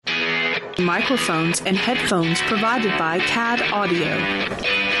Microphones and headphones provided by CAD Audio.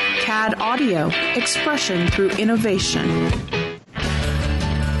 CAD Audio, expression through innovation.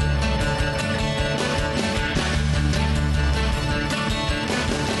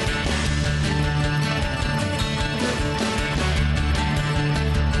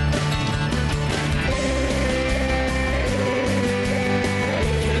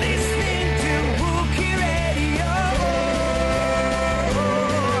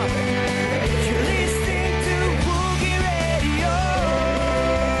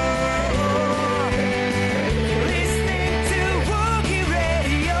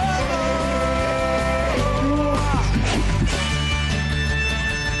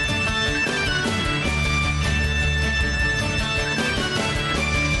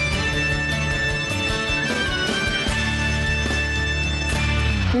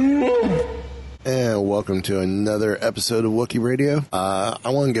 Welcome to another episode of Wookiee Radio. I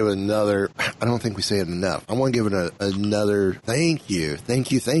want to give another, I don't think we say it enough. I want to give it another thank you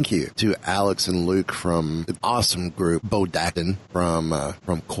to Alex and Luke from the awesome group Bodactin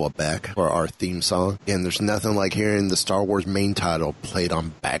from Quebec for our theme song. And there's nothing like hearing the Star Wars main title played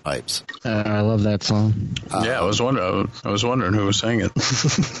on bagpipes. I love that song. Yeah, I was wondering who was saying it.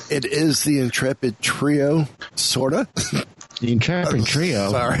 It is the Intrepid Trio, sorta. The Intrepid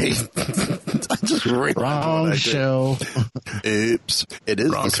Trio. Sorry. I just wrong show. Oops. It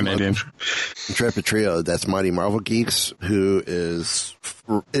is wrong Canadian. Intrepid Trio. That's Mighty Marvel Geeks, who is,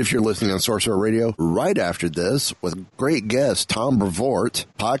 if you're listening on Sorcerer Radio, right after this with great guest Tom Brevoort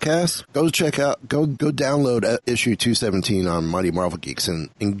podcast. Go check out, go download issue 217 on Mighty Marvel Geeks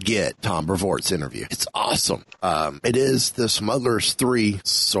and get Tom Brevoort's interview. It's awesome. It is the Smugglers 3,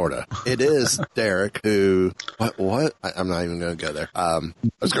 sorta. It is Derek, who, what? I'm not even going to go there. I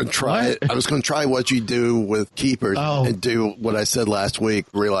was going to try it. I was going to try what you do with Keepers and do what I said last week,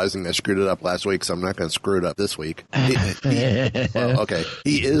 realizing I screwed it up last week, so I'm not going to screw it up this week. Okay.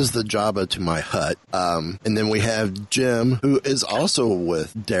 He is the Jabba to my Hutt. And then we have Jim, who is also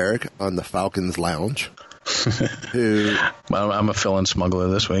with Derek on the Falcons Lounge. Who I'm a fill-in smuggler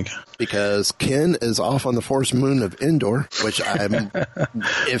this week because Ken is off on the Forest Moon of Endor, which I'm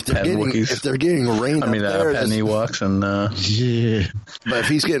if they're getting rain. Penny walks and yeah. But if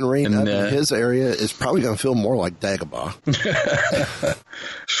he's getting rain up in his area, it's probably going to feel more like Dagobah.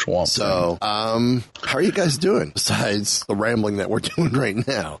 Swamp. So, how are you guys doing besides the rambling that we're doing right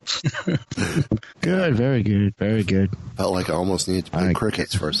now? Good, very good, very good. Felt like I almost needed to play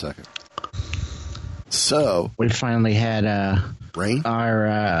crickets for a second. So we finally had rain.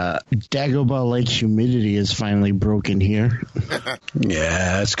 Our Dagobah Lake humidity is finally broken here.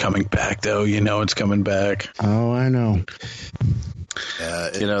 Yeah, it's coming back though. You know it's coming back. Oh, I know.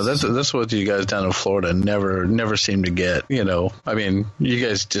 That's what you guys down in Florida never seem to get. You know, I mean, you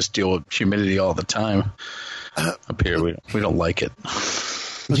guys just deal with humidity all the time. Up here, we don't like it.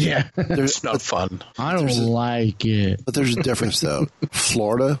 Yeah, it's not fun. I don't like it. But there's a difference, though.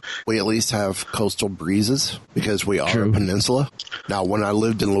 Florida, we at least have coastal breezes because we are a peninsula. Now, when I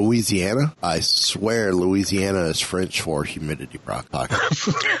lived in Louisiana, I swear Louisiana is French for humidity pocket.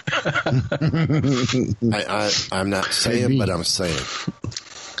 I'm not saying, but I'm saying.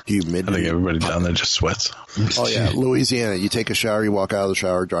 Humidity. I think everybody down there just sweats. Oh, yeah. Louisiana, you take a shower, you walk out of the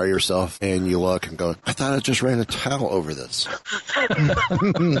shower, dry yourself, and you look and go, I thought I just ran a towel over this.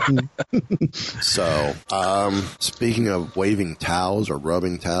 So, speaking of waving towels or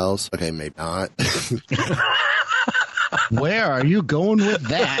rubbing towels, okay, maybe not. Where are you going with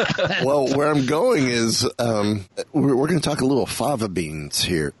that? Well, where I'm going is we're going to talk a little fava beans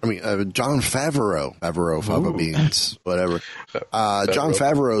here. I mean, Jon Favreau, fava beans, whatever. Jon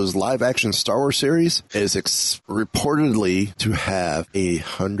Favreau's live-action Star Wars series is reportedly to have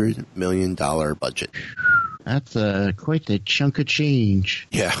 $100 million budget. That's quite a chunk of change.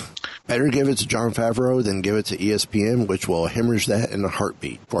 Yeah. Better give it to Jon Favreau than give it to ESPN, which will hemorrhage that in a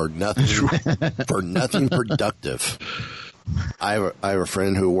heartbeat for nothing productive. I have a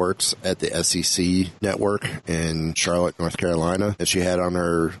friend who works at the SEC network in Charlotte, North Carolina, and she had on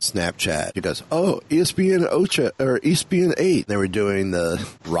her Snapchat. She goes, "Oh, ESPN Ocha or ESPN 8. They were doing the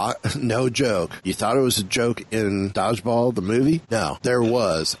rock. No joke. You thought it was a joke in Dodgeball, the movie? No, there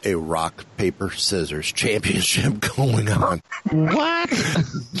was a rock paper scissors championship going on. What?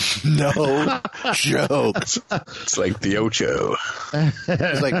 No joke. It's like the Ocho.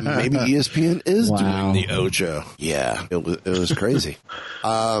 It's like maybe ESPN is doing the Ocho. Yeah, it was That's crazy.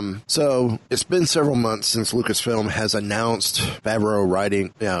 So it's been several months since Lucasfilm has announced Favreau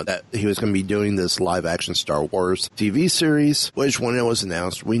writing, that he was going to be doing this live action Star Wars TV series, which when it was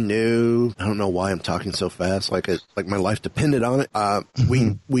announced, we knew, I don't know why I'm talking so fast, like my life depended on it.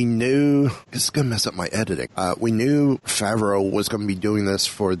 We knew, this is going to mess up my editing. We knew Favreau was going to be doing this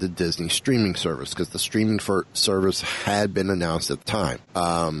for the Disney streaming service, because the streaming service had been announced at the time.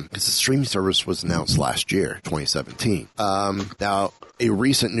 Because the streaming service was announced last year, 2017. Now, a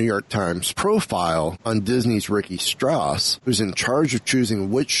recent New York Times profile on Disney's Ricky Strauss, who's in charge of choosing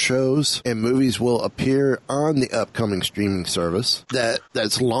which shows and movies will appear on the upcoming streaming service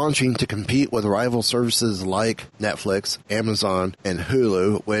that's launching to compete with rival services like Netflix, Amazon, and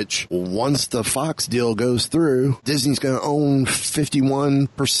Hulu, which once the Fox deal goes through, Disney's going to own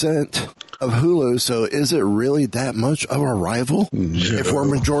 51% of Hulu. So is it really that much of a rival if we're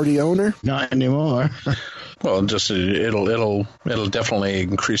majority owner? Not anymore. Well, just it'll definitely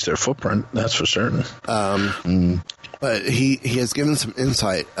increase their footprint. That's for certain. But he has given some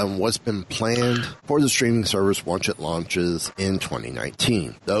insight on what's been planned for the streaming service once it launches in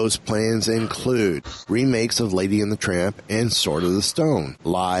 2019. Those plans include remakes of Lady and the Tramp and Sword of the Stone,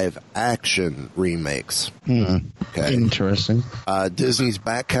 live action remakes. Okay. Interesting. Disney's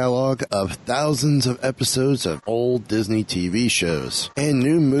back catalog of thousands of episodes of old Disney TV shows, and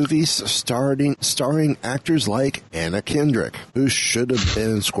new movies starring actors like Anna Kendrick, who should have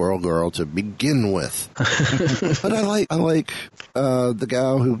been Squirrel Girl to begin with. But I like the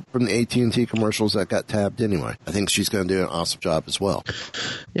gal who from the AT&T commercials that got tabbed anyway. I think she's going to do an awesome job as well.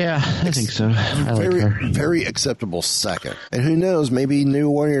 Yeah, I think so. I like her. Very acceptable second. And who knows, maybe New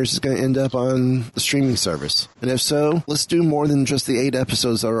Warriors is going to end up on the streaming service. And if so, let's do more than just the 8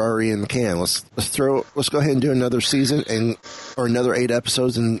 episodes that are already in the can. Let's go ahead and do another season or another 8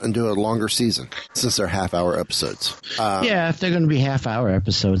 episodes and do a longer season, since they're half-hour episodes. Yeah, if they're going to be half-hour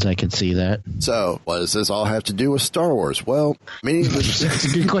episodes, I could see that. So, what does this all have to do with Star Wars? Well, that's a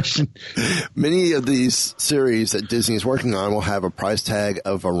good question. Many of these series that Disney is working on will have a price tag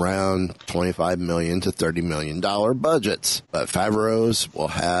of around $25 million to $30 million budgets, but Favreau's will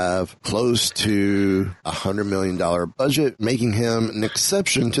have close to $100 million budget, making him an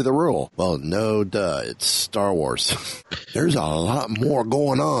exception to the rule. Well, no duh, it's Star Wars. There's a lot more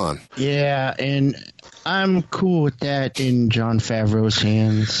going on. Yeah, and I'm cool with that in Jon Favreau's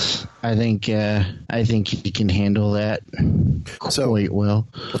hands. I think he can handle that quite well.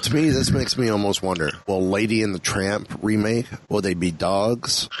 Well, to me, this makes me almost wonder, will Lady and the Tramp remake, will they be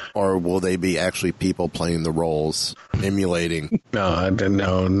dogs, or will they be actually people playing the roles, emulating? No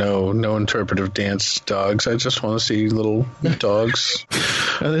interpretive dance dogs. I just want to see little dogs.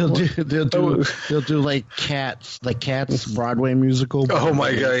 They'll do like Cats Broadway musical. Oh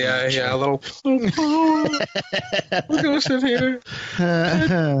my god, yeah, little. We're gonna sit here.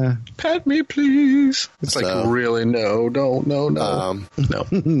 Pat me, please. It's like, really? No. No.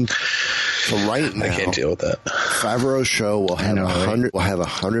 So right now, I can't deal with that. Favreau's show will have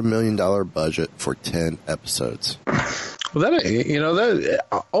 $100 million budget for 10 episodes. Well,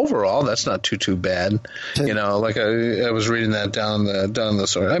 that overall, that's not too bad. Like I was reading that down the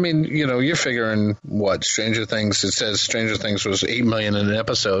story. I mean, you're figuring what Stranger Things. It says Stranger Things was $8 million in an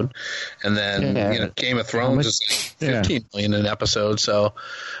episode, and then Game of Thrones is like $15 million in an episode. So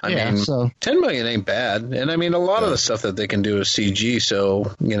I mean, $10 million ain't bad. And I mean, a lot of the stuff that they can do is CG.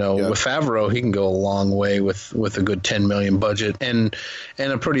 So with Favreau, he can go a long way with a good $10 million budget and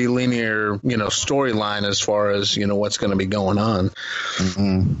a pretty linear storyline as far as what's going to be going on.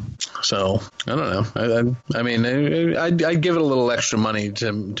 Mm-hmm. So I don't know. I mean, I'd give it a little extra money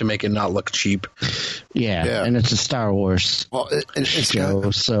to make it not look cheap. Yeah. And it's a Star Wars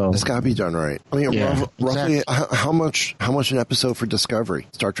show, so it's got to be done right. I mean, roughly how much an episode for Discovery,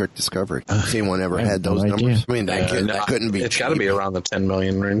 Star Trek Discovery? If anyone ever had those numbers? Idea. I mean, that couldn't be. It's got to be around the $10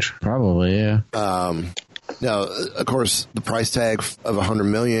 million range. Probably, yeah. Now, of course, the price tag of $100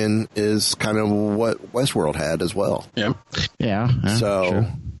 million is kind of what Westworld had as well. Yeah. So, sure.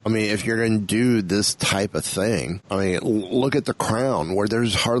 I mean, if you're going to do this type of thing, I mean, look at The Crown, where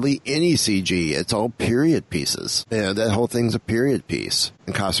there's hardly any CG. It's all period pieces. That whole thing's a period piece.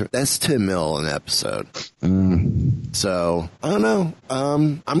 And costume, that's $10 million an episode. So, I don't know.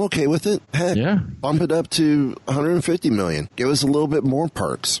 I'm okay with it. Heck, bump it up to $150 million. Give us a little bit more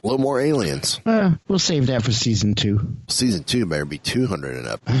perks, a little more aliens. We'll save that for season 2. Season 2 better be 200 and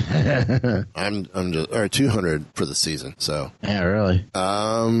up. I'm just 200 for the season. So yeah, really.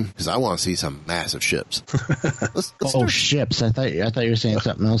 Because I want to see some massive ships. Let's ships! I thought you were saying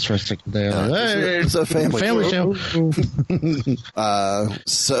something else for a second there. It's a family show.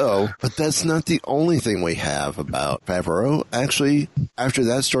 But that's not the only thing we have about Favreau. Actually, after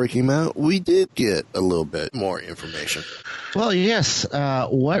that story came out, we did get a little bit more information. Well, yes.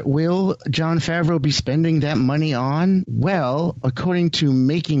 What will Jon Favreau be spending that money on? Well, according to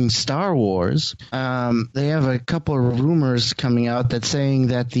Making Star Wars, they have a couple of rumors coming out that's saying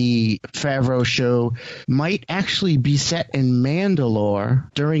that the Favreau show might actually be set in Mandalore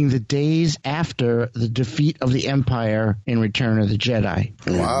during the days after the defeat of the Empire in Return of the Jedi.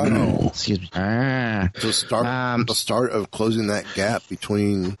 Wow. Excuse me. The start of closing that gap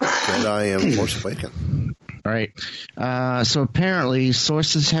between Jedi and Force Awakens. Right. So apparently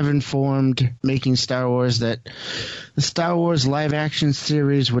sources have informed Making Star Wars that the Star Wars live-action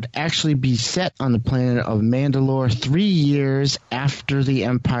series would actually be set on the planet of Mandalore 3 years after the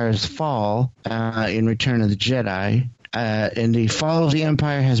Empire's fall in Return of the Jedi. And the fall of the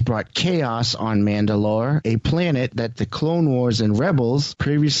Empire has brought chaos on Mandalore, a planet that the Clone Wars and Rebels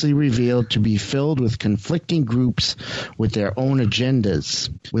previously revealed to be filled with conflicting groups with their own agendas.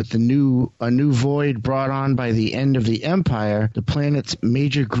 With a new void brought on by the end of the Empire, the planet's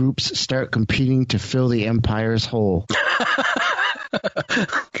major groups start competing to fill the Empire's hole.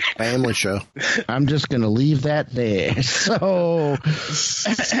 Family show. I'm just going to leave that there. So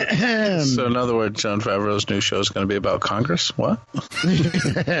in other words, Jon Favreau's new show is going to be about Congress? What?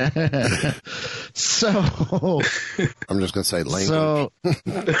 So I'm just going to say language.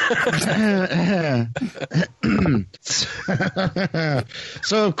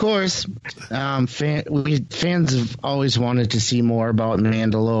 So of course, fans have always wanted to see more about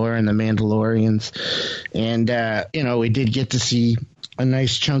Mandalore and the Mandalorians, and we did get to see a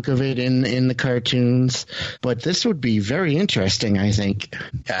nice chunk of it in the cartoons, but this would be very interesting, I think.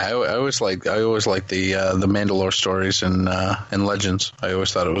 Yeah, I always liked the Mandalore stories and Legends. I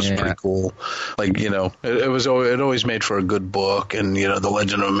always thought it was pretty cool. Like, it always made for a good book, and the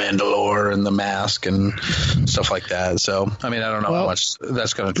Legend of Mandalore and the Mask and stuff like that. So I mean, I don't know how much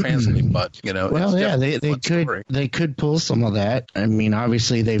that's going to translate, but they could pull some of that. I mean,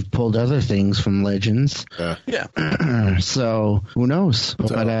 obviously they've pulled other things from Legends. Yeah. So who knows?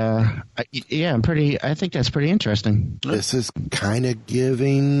 But I think that's pretty interesting. This is kind of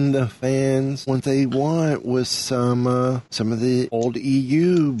giving the fans what they want with some of the old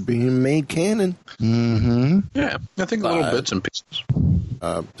EU being made canon. Mm-hmm. Yeah, I think little bits and pieces.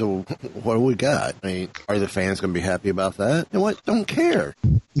 So what do we got? I mean, are the fans going to be happy about that? You know what? Don't care.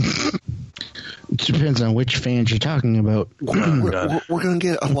 It depends on which fans you're talking about. We're going to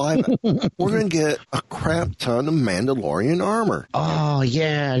get we're going to get a crap ton of Mandalorian armor. Oh,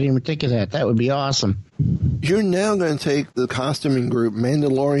 yeah. I didn't even think of that. That would be awesome. You're now going to take the costuming group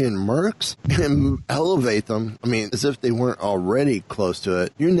Mandalorian Mercs and elevate them. I mean, as if they weren't already close to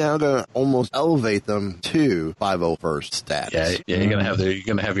it. You're now going to almost elevate them to 501st status. Yeah. You're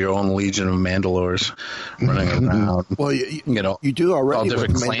going to have your own legion of Mandalores running around. Well, you do already all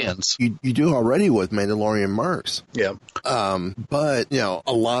different clans. You do already with Mandalorian Mercs. Yeah. But a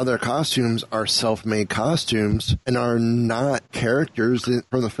lot of their costumes are self-made costumes and are not characters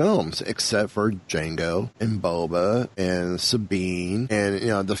from the films, except for Jango and Boba and Sabine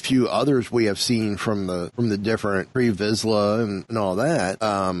and the few others we have seen from the different pre-Vizsla and all that.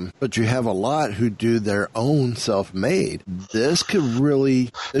 But you have a lot who do their own self-made. This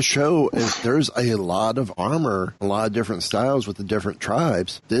show is there's a lot of armor, a lot of different styles with the different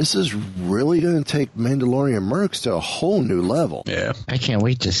tribes. This is really going to take Mandalorian Mercs to a whole new level. Yeah, I can't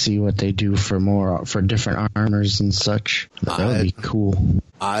wait to see what they do for different armors and such. That would be cool.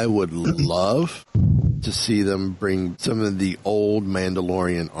 I would love to see them bring some of the old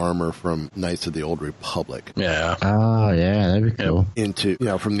Mandalorian armor from Knights of the Old Republic. Yeah. Oh, yeah, that'd be cool. Into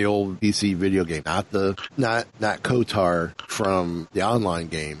from the old PC video game, not KOTOR from the online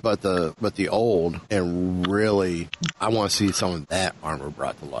game, but the old. And really, I want to see some of that armor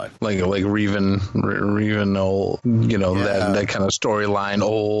brought to life, like Revan old, that kind of storyline,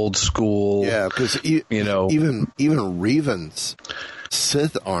 old school. Yeah, because even Revan's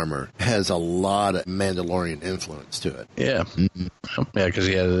Sith armor has a lot of Mandalorian influence to it. Yeah, because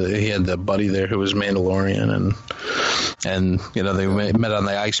he had the buddy there who was Mandalorian, and they met on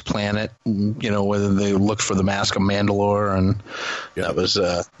the ice planet, where they looked for the Mask of Mandalore, and that was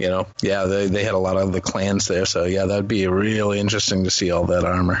they had a lot of the clans there. So yeah, that'd be really interesting to see all that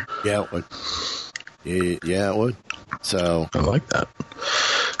armor. Yeah, it would. Yeah, it would. So I like that.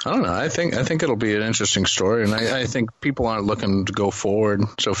 I don't know. I think it'll be an interesting story, and I think people aren't looking to go forward.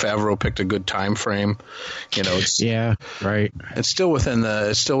 So Favreau picked a good time frame. It's right. It's still within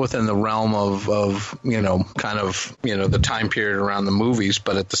the realm of kind of the time period around the movies,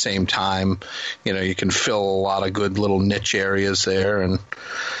 but at the same time, you can fill a lot of good little niche areas there, and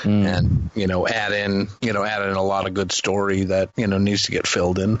add in a lot of good story that needs to get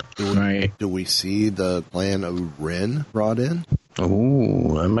filled in. Right. Do we see the plan of Ren brought in?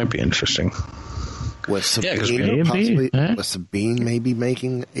 Oh, that might be interesting. With Sabine, maybe. Sabine maybe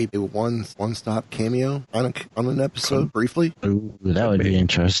making a one-stop cameo on an episode briefly? Ooh, that would be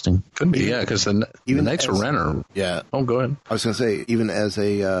interesting. Could be, because the Knights of Ren are... Yeah. Oh, go ahead. I was going to say, even as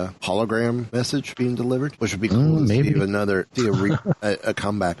a hologram message being delivered, which would be cool to maybe. see a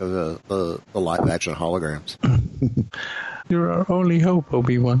comeback of the live-action holograms. You're our only hope,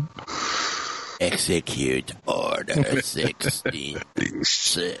 Obi-Wan. Execute Order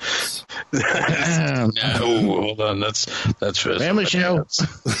 66. No, hold on. That's for Family show.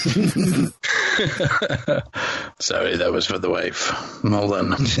 Sorry, that was for the wife. Hold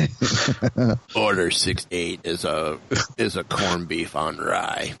on. Order 68 is a corned beef on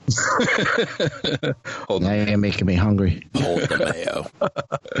rye. Now you're making me hungry. Hold the mayo.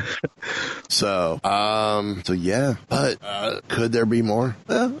 So yeah, but could there be more?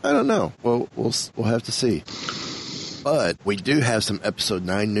 I don't know. Well, we'll have to see. But we do have some episode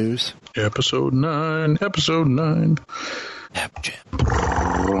 9 news. Episode 9. All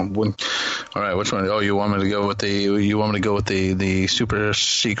right, which one? Oh, you want me to go with the super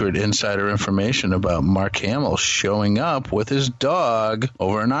secret insider information about Mark Hamill showing up with his dog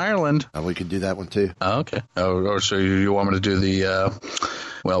over in Ireland? We could do that one too. Oh, okay. Or so you want me to do the?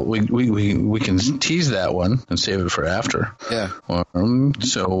 Well, we can tease that one and save it for after. Yeah.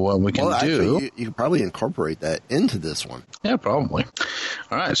 So what we can do? Actually, you can probably incorporate that into this one. Yeah, probably.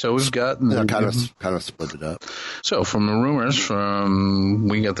 All right. So we've got kind of split it up. So from the rumors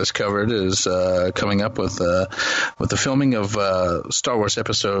we got this covered is coming up with the filming of Star Wars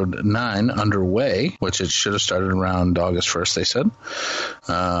Episode 9 underway, which it should have started around August 1st. They said.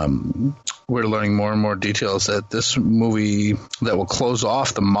 We're learning more and more details that this movie that will close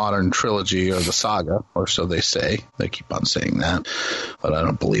off the modern trilogy or the saga, or so they say. They keep on saying that, but I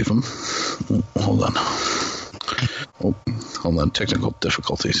don't believe them. Hold on. Technical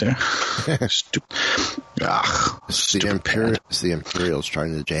difficulties here. Stupid. It's the Imperials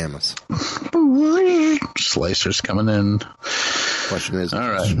trying to jam us. Slicers coming in. Question is, all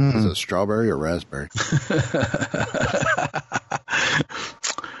right. Is it strawberry or raspberry?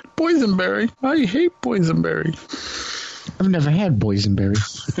 Boysenberry. I hate boysenberry. I've never had boysenberry.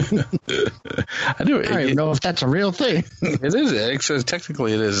 I do. I don't even know if that's a real thing. It is.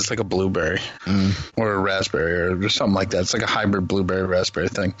 Technically, it is. It's like a blueberry or a raspberry or something like that. It's like a hybrid blueberry raspberry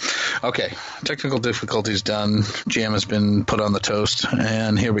thing. Okay, technical difficulties done. Jam has been put on the toast,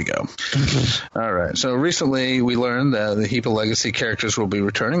 and here we go. All right. So recently, we learned that the heap of legacy characters will be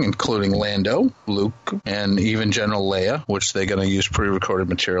returning, including Lando, Luke, and even General Leia, which they're going to use pre-recorded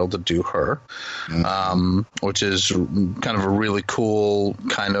material to do her, which is kind of a really cool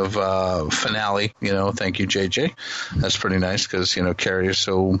kind of finale. Thank you, JJ. That's pretty nice because Carrie was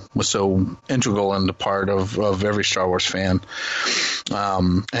so integral and a part of every Star Wars fan.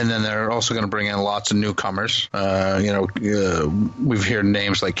 And then they're also going to bring in lots of newcomers. We've heard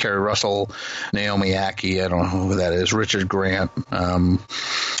names like Kerry Russell, Naomi Ackie. I don't know who that is. Richard Grant.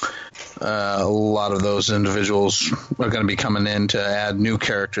 A lot of those individuals are going to be coming in to add new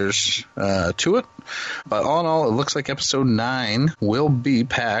characters to it. But all in all, it looks like Episode 9 will be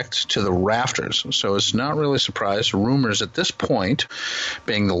packed to the rafters. So it's not really a surprise. Rumors at this point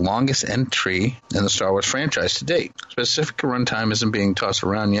being the longest entry in the Star Wars franchise to date. Specific runtime isn't being tossed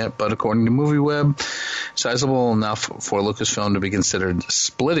around yet, but according to MovieWeb, sizable enough for Lucasfilm to be considered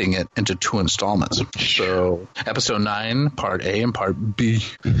splitting it into 2 installments. So Episode 9, Part A and Part B.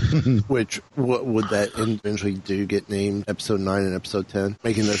 Which, what would that eventually do get named Episode 9 and Episode 10?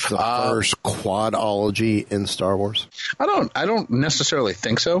 Making this the first quadology in Star Wars? I don't necessarily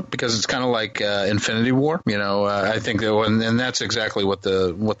think so, because it's kind of like Infinity War. I think that and that's exactly what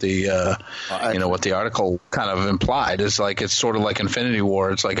the article kind of implied is like it's sort of like Infinity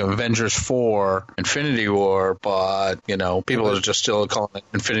War. It's like Avengers 4, Infinity War, but people are just still calling it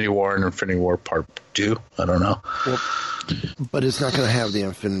Infinity War and Infinity War Part 2. I don't know. Well, But it's not going to have the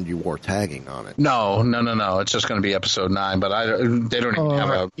Infinity War tagging on it. No. It's just going to be episode 9. But they don't even have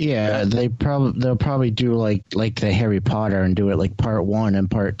a. Yeah, they'll probably do like the Harry Potter and do it like part 1 and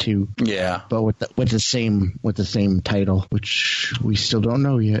part 2. Yeah, but with the same title, which we still don't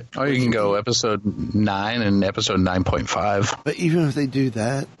know yet. Oh, you can go episode 9 and episode 9.5. But even if they do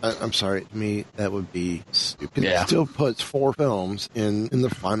that, I'm sorry, to me that would be stupid. Yeah. It still puts 4 films in the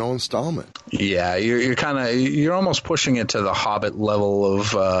final installment. Yeah, you're almost pushing it to the Hobbit level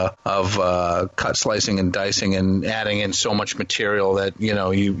of cut, slicing, and dicing, and adding in so much material that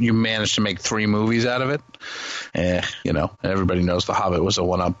you managed to make 3 movies out of it. Everybody knows The Hobbit was a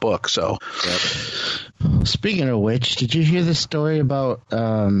one-up book. So, yep. Speaking of which, did you hear the story about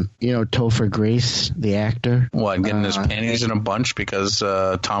Topher Grace, the actor? What, getting his panties in a bunch because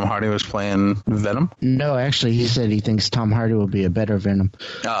Tom Hardy was playing Venom? No, actually, he said he thinks Tom Hardy will be a better Venom.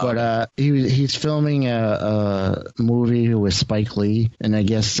 Oh. But he's filming a movie with Spike Lee, and I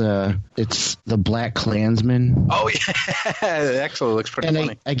guess it's The Black Klansman. Oh yeah, it actually looks pretty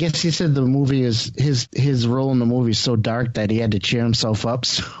funny. I guess he said the movie is his role in the movie is so dark that he had to cheer himself up.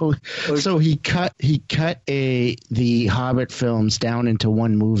 So he cut the Hobbit films down into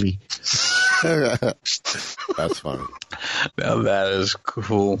one movie. That's funny. Now that is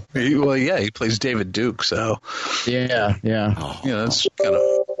cool. He plays David Duke, so yeah. It's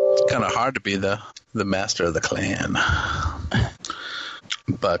kind of hard to be the master of the clan.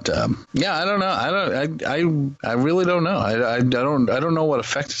 But I don't know. I really don't know. I don't know what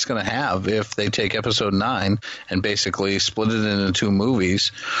effect it's going to have if they take episode 9 and basically split it into 2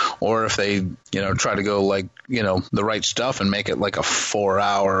 movies, or if they try to go like the right stuff and make it like a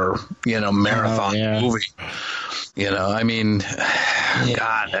 4-hour marathon movie. I mean,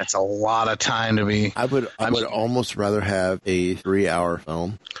 God, that's a lot of time to be. I would almost rather have a 3-hour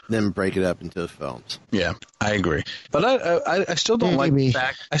film than break it up into films. Yeah, I agree. But I still don't like the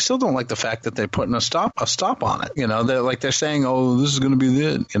fact. I still don't like the fact that they're putting a stop on it. They're saying, "Oh, this is going to be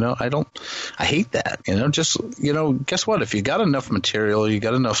it." I hate that. Guess what? If you got enough material, you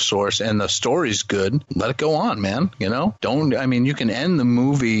got enough source, and the story's good, let it go on, man. You can end the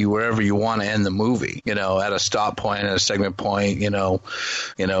movie wherever you want to end the movie. At a stop point, at a segment point.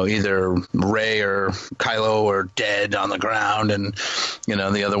 Either Rey or Kylo are dead on the ground, and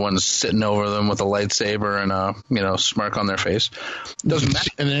the other one's sitting over them with a lightsaber and a smirk on their face. Doesn't matter.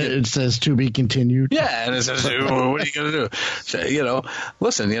 And it says to be continued. Yeah, and it says, what are you going to do? So,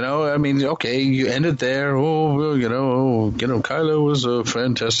 listen, okay, you end it there. Kylo was a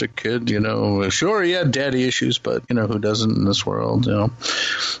fantastic kid. Sure, he had daddy issues, but who doesn't in this world?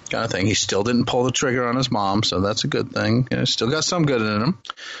 Kind of thing. He still didn't pull the trigger on his mom, so that's a good thing. Still got some good in him,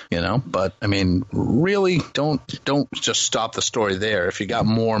 But I mean, really, don't just stop the story there. If you got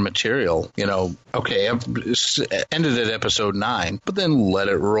more material, okay, I've ended at episode 9, but then let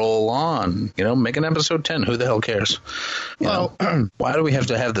it roll on. Make an episode 10. Who the hell cares? Why do we have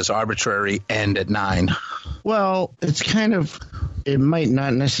to have this arbitrary end at 9? Well, it's kind of. It might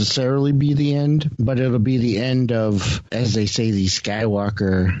not necessarily be the end, but it'll be the end of, as they say, the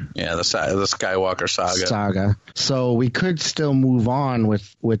Skywalker. Yeah, the Skywalker saga. So we could still move on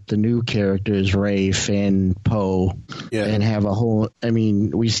with the new characters, Rey, Finn, Poe, and have a whole. I mean,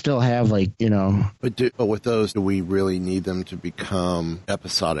 we still have But with those, do we really need them to become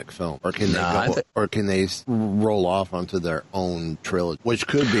episodic film, or can they roll off onto their own trilogy, which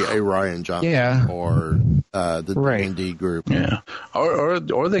could be a Rian Johnson or the D&D group? Yeah.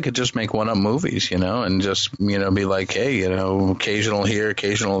 Or they could just make one-up movies, and just, be like, hey, occasional here,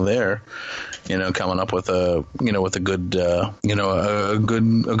 occasional there, coming up with a good, a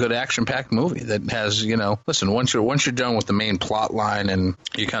good action-packed movie that has, listen, once you're done with the main plot line and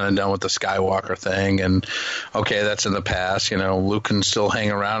you're kind of done with the Skywalker thing, and okay, that's in the past, Luke can still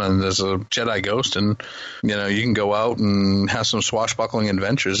hang around and there's a Jedi ghost, and you can go out and have some swashbuckling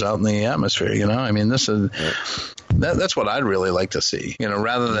adventures out in the atmosphere. I mean, this is. That's what I'd really like to see,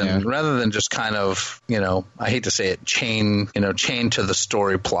 rather than just kind of, I hate to say it, chain to the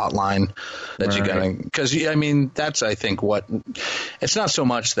story plot line that you gotta, because I mean, that's, I think, what, it's not so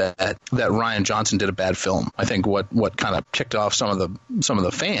much that Rian Johnson did a bad film. I think what kind of kicked off some of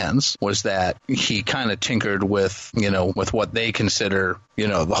the fans was that he kind of tinkered with what they consider,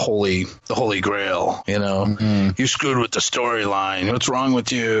 the holy grail, you screwed with the storyline. What's wrong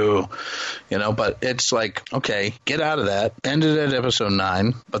with you? But it's like, okay, get out of that, end it at episode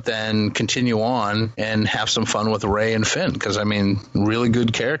 9, but then continue on and have some fun with Rey and Finn, because I mean, really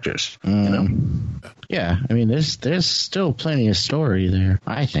good characters. Yeah, I mean, there's still plenty of story there,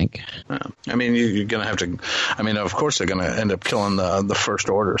 I think. I mean, you're going to have to. I mean, of course, they're going to end up killing the First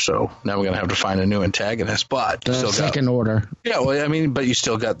Order. So now we're going to have to find a new antagonist. But the Second Order. Yeah, well, I mean, but you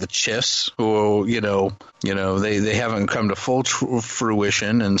still got the Chiss, who they haven't come to full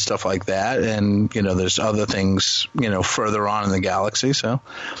fruition and stuff like that. And there's other things further on in the galaxy. So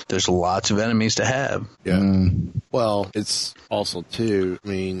there's lots of enemies to have. Yeah. Well, it's also too. I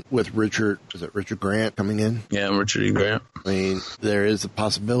mean, with Richard Grant coming in? Yeah, Richard E. Grant. I mean, there is a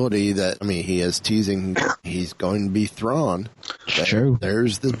possibility that, he is teasing he's going to be Thrawn. True.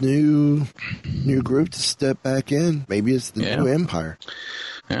 There's the new group to step back in. Maybe it's the new Empire.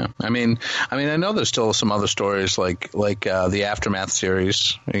 Yeah, I mean, I know there's still some other stories like the Aftermath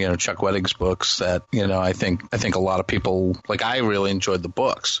series, Chuck Wendig's books that I think a lot of people like. I really enjoyed the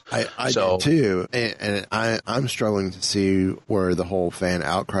books. I did too, and I'm struggling to see where the whole fan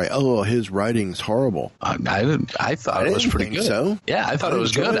outcry. Oh, his writing's horrible. I thought it was pretty good. So yeah, I thought it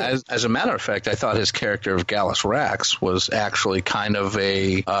was good. As a matter of fact, I thought his character of Gallus Rax was actually kind of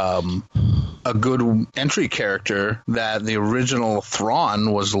a good entry character. That the original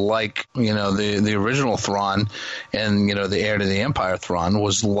Thrawn was like, the original Thrawn and, the heir to the Empire Thrawn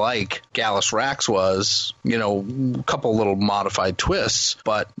was like Gallus Rax was, a couple little modified twists,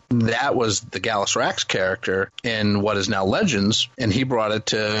 but that was the Gallus Rax character in what is now Legends, and he brought it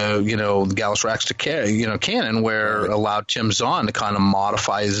to, Gallus Rax to canon, where it allowed Tim Zahn to kind of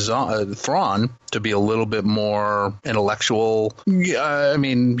modify Thrawn to be a little bit more intellectual. I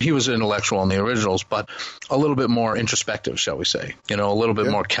mean, he was intellectual in the originals, but a little bit more introspective, shall we say, a little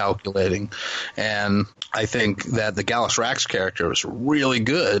bit more calculating. And I think that the Gallus Rax character is really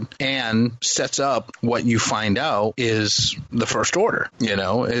good and sets up what you find out is the First Order.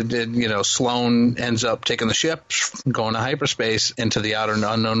 Sloane ends up taking the ship, going to hyperspace into the outer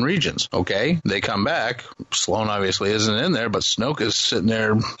unknown regions. Okay, they come back. Sloane obviously isn't in there, but Snoke is sitting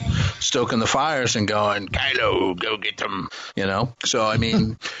there stoking the fires and going, Kylo, go get them. So I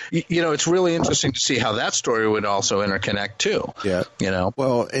mean, it's really interesting to see how that story would also interconnect too. Yeah.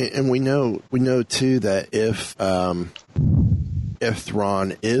 Well, and we know too that if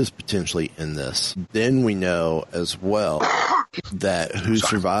Thrawn is potentially in this, then we know as well that who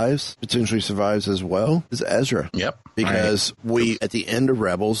potentially survives as well is Ezra. Yep. Because we, at the end of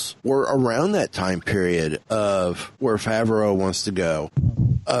Rebels, were around that time period of where Favreau wants to go,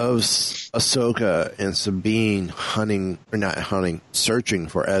 of Ahsoka and Sabine searching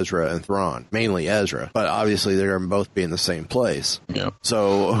for Ezra and Thrawn, mainly Ezra, but obviously they're going to both be in the same place. Yep.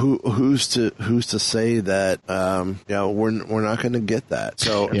 So who's to say that we're not going to get that?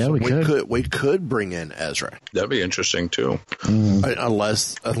 So yeah, we could bring in Ezra. That'd be interesting too.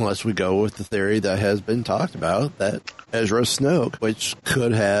 Unless we go with the theory that has been talked about that Ezra Snoke, which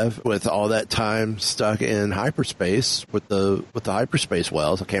could have, with all that time stuck in hyperspace with the hyperspace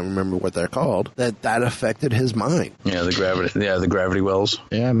wells, I can't remember what they're called, that affected his mind. Yeah, the gravity wells.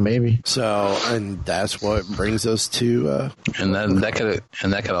 Yeah, maybe. So, and that's what brings us to and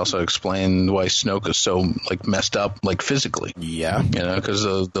that could also explain why Snoke is so messed up physically. Yeah,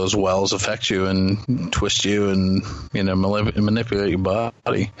 because those wells affect you and twist you and manipulate your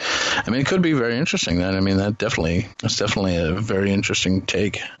body. I mean, it could be very interesting. Then I mean, that's definitely a very interesting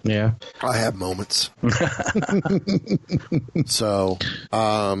take. Yeah, I have moments. So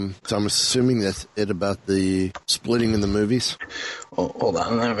I'm assuming that's it about the splitting in the movies. Oh, hold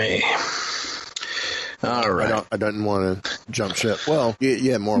on, let me. All right. I don't want to jump ship. Well,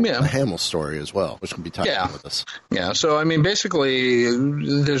 more a Hamill story as well, which can be tied in with us. Yeah. So, I mean, basically,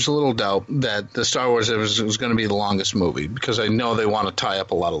 there's a little doubt that the Star Wars was going to be the longest movie because I know they want to tie up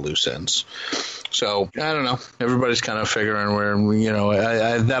a lot of loose ends. So I don't know. Everybody's kind of figuring where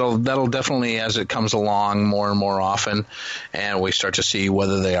that'll definitely, as it comes along more and more often, and we start to see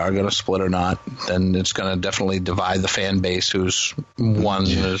whether they are going to split or not, then it's going to definitely divide the fan base. Who's one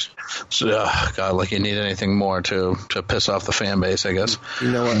is God, like you need anything more to piss off the fan base, I guess.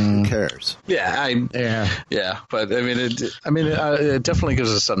 You know what? Who cares? Yeah. But I mean, it definitely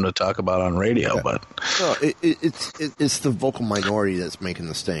gives us something to talk about on radio. Yeah. But it's the vocal minority that's making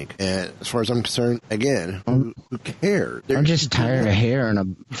the stink, and as far as I'm concerned. Again, who cares? I'm just tired of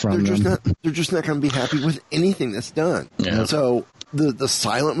hearing from them. They're just not going to be happy with anything that's done. Yeah. So the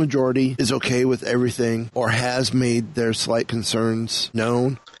silent majority is okay with everything or has made their slight concerns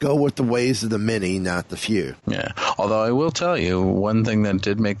known. go with the ways of the many, not the few. Yeah. Although I will tell you, one thing that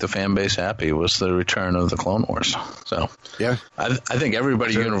did make the fan base happy was the return of the Clone Wars. So yeah, I think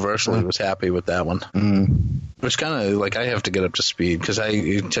everybody universally was happy with that one. Which kind of, like, I have to get up to speed because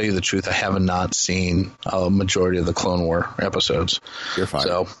I tell you the truth, I have not seen a majority of the Clone War episodes. You're fine.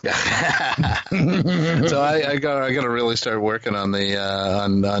 So, so I got to really start working on the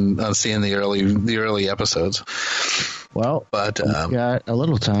on seeing the early episodes. Well, but got a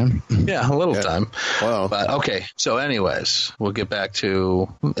little time. Yeah, a little time. Well, but okay. So, anyways, we'll get back to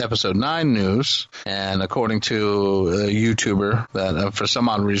episode 9 news. And according to a YouTuber that for some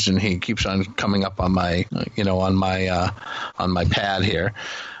odd reason he keeps on coming up on my, on my pad here.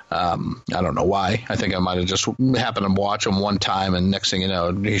 I don't know why. I think I might have just happened to watch him one time, and next thing you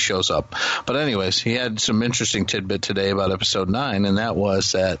know, he shows up. But anyways, he had some interesting tidbit today about episode 9, and that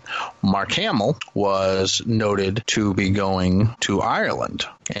was that Mark Hamill was noted to be going to Ireland.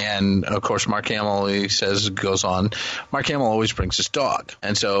 And, of course, Mark Hamill, goes on, Mark Hamill always brings his dog.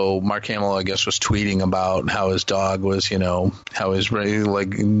 And so Mark Hamill, I guess, was tweeting about how his dog was, how his,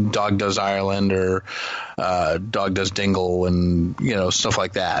 dog does Ireland or dog does Dingle and, stuff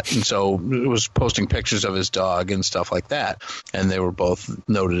like that. And so it was posting pictures of his dog and stuff like that. And they were both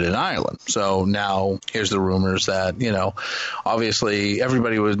noted in Ireland. So now here's the rumors that, obviously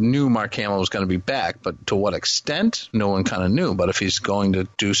everybody knew Mark Hamill was going to be back, but to what extent, no one kind of knew. But if he's going to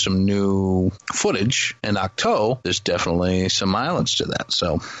do some new footage in Octo, there's definitely some mileage to that.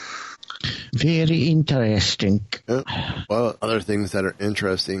 So very interesting. Well, other things that are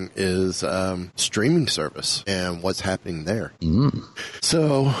interesting is streaming service and what's happening there.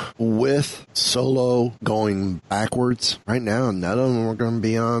 So with Solo going backwards right now, none of them are going to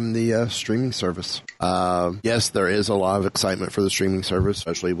be on the streaming service. Yes, there is a lot of excitement for the streaming service,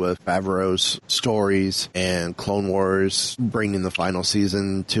 especially with Favreau's stories and Clone Wars bringing the final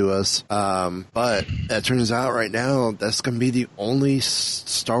season to us. But it turns out right now that's going to be the only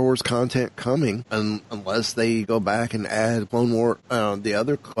Star Wars content coming unless they go back and add Clone War,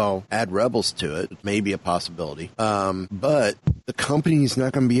 add Rebels to it. It may be a possibility. But the company's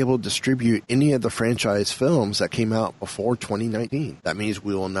not going to be able to distribute any of the franchise films that came out before 2019. That means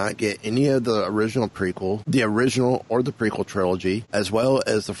we will not get any of the original or the prequel trilogy, as well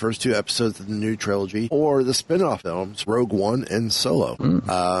as the first 2 episodes of the new trilogy or the spin-off films, Rogue One and Solo.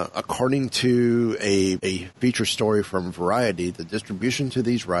 According to a feature story from Variety, the distribution to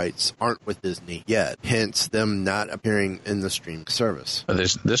these rights aren't with Disney yet, hence them not appearing in the streaming service.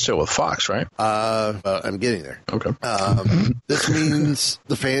 They're still with Fox, right? I'm getting there. Okay. This means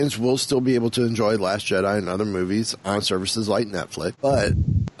the fans will still be able to enjoy Last Jedi and other movies on services like Netflix,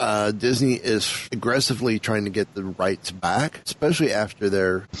 but Disney is aggressively trying to get the rights back, especially after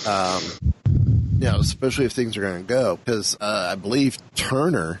their especially if things are going to go, because I believe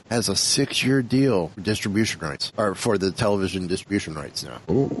Turner has a 6-year deal for distribution rights, or for the television distribution rights now.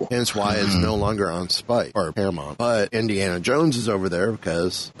 Ooh. Hence why it's no longer on Spike or Paramount. But Indiana Jones is over there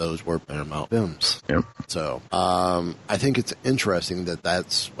because those were Paramount films. Yep. So I think it's interesting that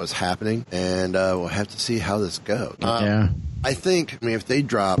that's what's happening, and we'll have to see how this goes. I think, if they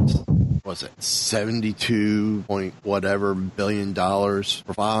dropped, 72 point whatever billion dollars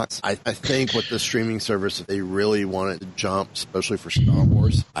for Fox, I think with the streaming service, if they really wanted to jump, especially for Star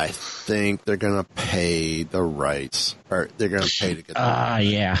Wars, I think they're going to pay the rights, or they're going to pay to get the rights.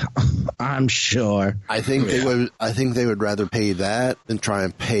 Yeah, I'm sure. I think they would rather pay that than try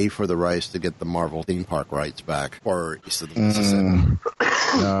and pay for the rights to get the Marvel theme park rights back for East of the Mississippi.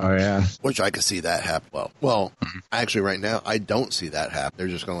 Oh, yeah. Which I could see that happen. Well, actually right now, I don't see that happen. They're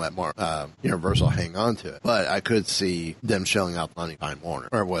just going to let Universal hang on to it. But I could see them shelling out money Time Warner,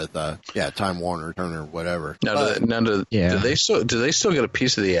 or with, Time Warner, Turner, whatever. Do they still get a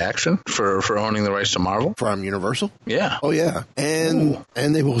piece of the action for owning the rights to Marvel? From Universal? Yeah. Oh, yeah. And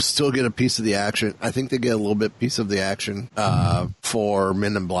they will still get a piece of the action. I think they get a little bit piece of the action for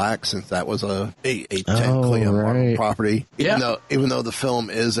Men in Black, since that was a technically a Marvel property. Even though the film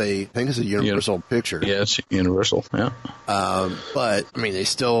is I think it's a Universal picture. Yeah, it's Universal. Yeah. But they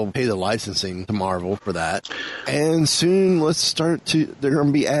still pay the licensing to Marvel for that. And soon they're going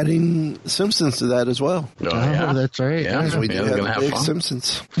to be adding Simpsons to that as well. Oh, that's right. Yeah, because we do have a big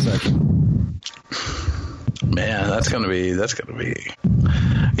Simpsons section. Man, that's gonna be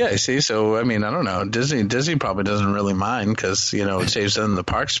Yeah, you see, so I mean, I don't know. Disney probably doesn't really mind because it saves them the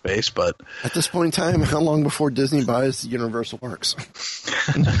park space. But at this point in time, how long before Disney buys Universal Parks?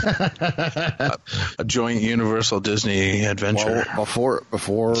 A joint Universal Disney adventure. Well, before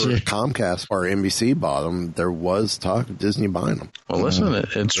Comcast or NBC bought them, there was talk of Disney buying them. Well, listen,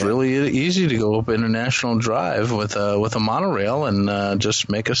 it's really easy to go up International Drive with a monorail and just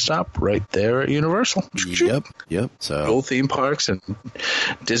make a stop right there at Universal. Yep. So both theme parks and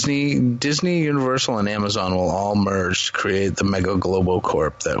Disney, Universal, and Amazon will all merge to create the Mega Globo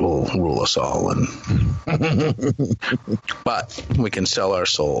Corp that will rule us all. But we can sell our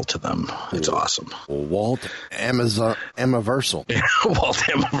soul to them. It's awesome. Walt Amaversal. Walt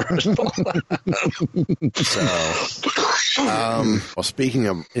Amaversal. So, well, speaking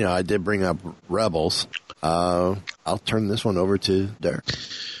of, I did bring up Rebels. I'll turn this one over to Derek.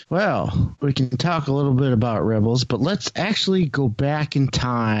 Well, we can talk a little bit about Rebels, but let's actually go back in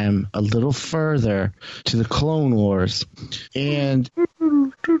time a little further to the Clone Wars. And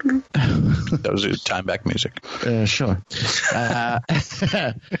that was time back music. Sure.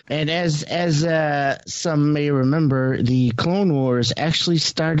 And as some may remember, the Clone Wars actually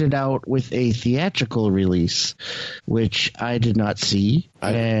started out with a theatrical release, which I did not see.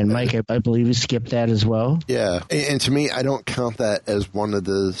 And Mike, I believe you skipped that as well. Yeah. And to me, I don't count that as one of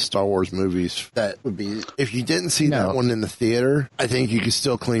the Star Wars movies. That would be, if you didn't see that one in the theater, I think you could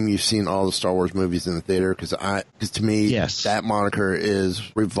still claim you've seen all the Star Wars movies in the theater, because to me, that moniker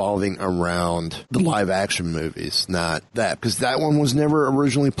is revolving around the live action movies, not that, because that one was never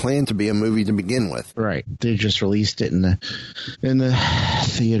originally planned to be a movie to begin with. Right. They just released it in the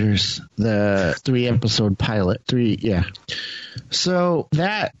theaters, the 3-episode pilot. So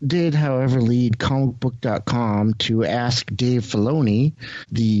that did, however, lead comicbook.com to ask Dave Filoni,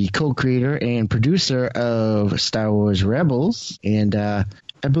 the co-creator and producer of Star Wars Rebels, and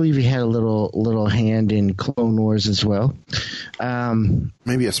I believe he had a little hand in Clone Wars as well.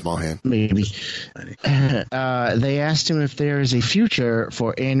 Maybe a small hand. Maybe. They asked him if there is a future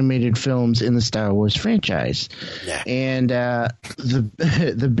for animated films in the Star Wars franchise. Yeah. And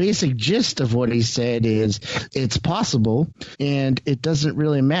the basic gist of what he said is it's possible, and it doesn't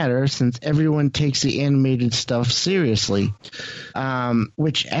really matter since everyone takes the animated stuff seriously.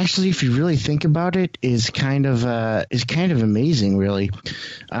 Which actually, if you really think about it, is kind of amazing, really.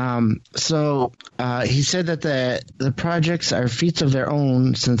 So he said that the projects are feats of their own,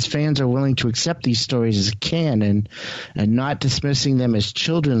 since fans are willing to accept these stories as canon and not dismissing them as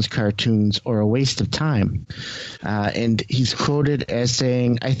children's cartoons or a waste of time. And he's quoted as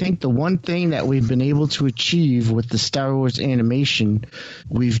saying, "I think the one thing that we've been able to achieve with the Star Wars animation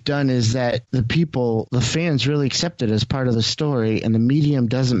we've done is that the fans really accept it as part of the story, and the medium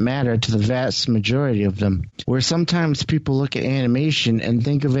doesn't matter to the vast majority of them. Where sometimes people look at animation and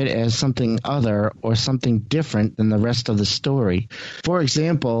think of it as something other or something different than the rest of the story. For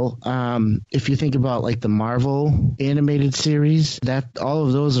example, if you think about like the Marvel animated series, that all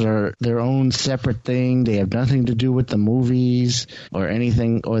of those are their own separate thing. They have nothing to do with the movies or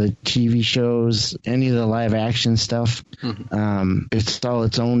anything, or the TV shows, any of the live action stuff. It's all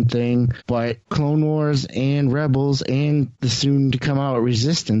its own thing. But Clone Wars and Rebels and the soon to come out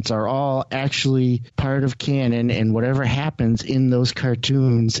Resistance are all actually part of canon, and whatever happens in those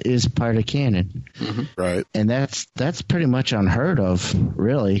cartoons is part of canon. Right. And that's pretty much unheard of,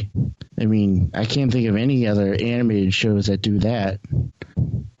 really. I mean, I can't think of any other animated shows that do that.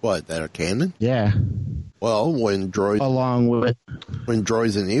 What, that are canon? Yeah. Well, when droids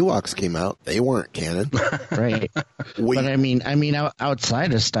and Ewoks came out, they weren't canon. Right. But I mean,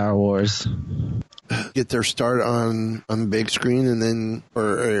 outside of Star Wars, get their start on big screen, and then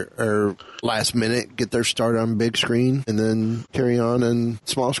or last minute get their start on big screen, and then carry on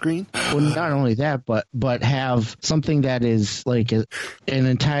small screen. Well, not only that, but have something that is like an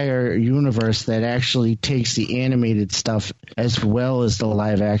entire universe that actually takes the animated stuff as well as the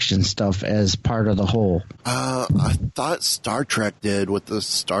live action stuff as part of the whole. I thought Star Trek did with the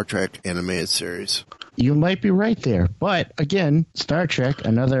Star Trek animated series. You might be right there, but again, Star Trek,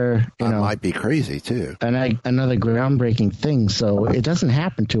 another I might be crazy too. Another groundbreaking thing. So it doesn't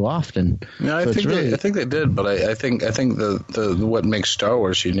happen too often. No, I think they did, but I think the what makes Star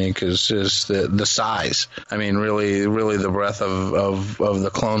Wars unique is the size. I mean, really the breadth of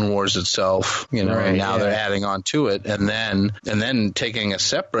the Clone Wars itself. And now they're adding on to it, and then taking a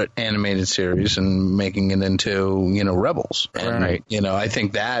separate animated series and making it into Rebels. And, right. I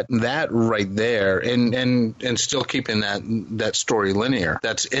think that right there. And and still keeping that story linear.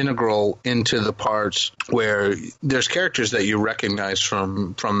 That's integral into the parts where there's characters that you recognize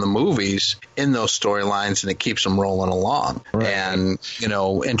from the movies in those storylines, and it keeps them rolling along. Right. And,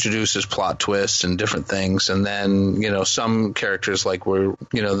 introduces plot twists and different things. And then, some characters they're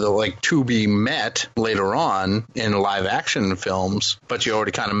like to be met later on in live action films, but you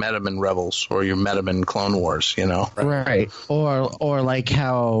already kind of met them in Rebels, or you met them in Clone Wars, Right. Or like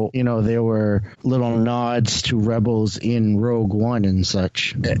how, there were little nods to Rebels in Rogue One and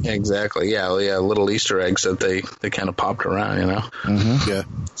such. Exactly. Yeah. Little Easter eggs that they kind of popped around, Mm-hmm. Yeah.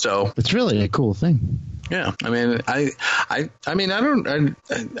 So it's really a cool thing. Yeah, I mean, I've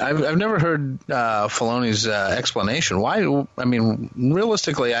never heard Filoni's explanation. Why? I mean,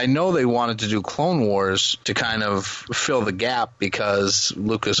 realistically, I know they wanted to do Clone Wars to kind of fill the gap, because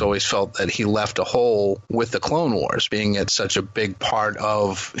Lucas always felt that he left a hole with the Clone Wars, being it's such a big part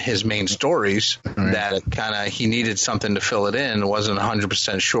of his main stories, that it he needed something to fill it in. Wasn't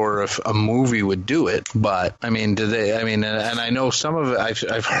 100% sure if a movie would do it, but I mean, did they? I mean, and I know some of it.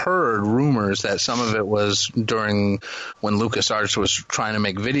 I've heard rumors that some of it was during when LucasArts was trying to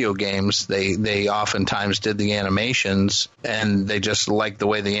make video games. They oftentimes did the animations, and they just liked the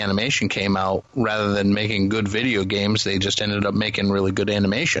way the animation came out. Rather than making good video games, they just ended up making really good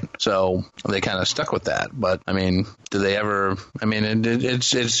animation. So they kind of stuck with that. But I mean, do they ever? I mean,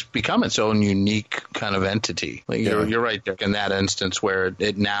 it's become its own unique kind of entity. Like, you're right, Dick, in that instance where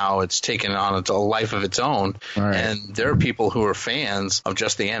it's taken on a life of its own, right. And there are people who are fans of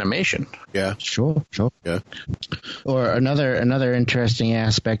just the animation. Yeah, sure. Yeah. Or another interesting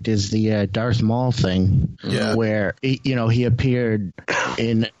aspect is the Darth Maul thing, where he appeared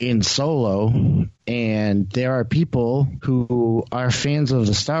in Solo. And there are people who are fans of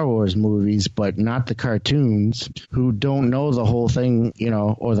the Star Wars movies, but not the cartoons, who don't know the whole thing,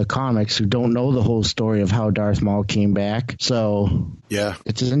 or the comics, who don't know the whole story of how Darth Maul came back. So yeah,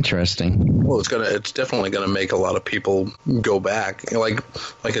 it's interesting. Well, it's definitely gonna make a lot of people go back. Like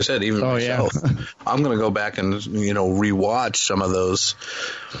I said, even myself, I'm gonna go back and rewatch some of those,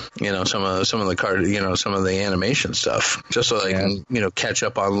 some of the animation stuff, just so I can catch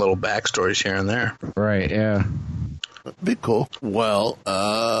up on little backstories here and there. Right, yeah. That'd be cool. Well,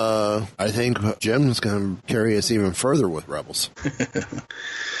 I think Jim's going to carry us even further with Rebels.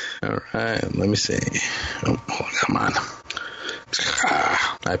 All right, let me see. Oh, come on.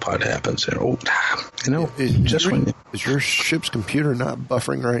 iPod happens there. Oh, is your ship's computer not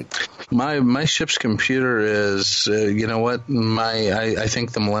buffering right? My ship's computer is, I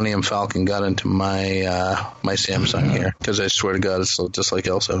think the Millennium Falcon got into my Samsung here, because I swear to God, it's just like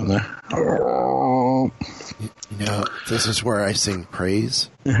Elsa in there. This is where I sing praise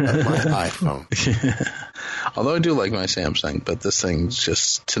of my iPhone. Although I do like my Samsung, but this thing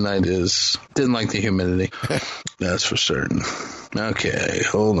just tonight didn't like the humidity. That's for certain. Okay,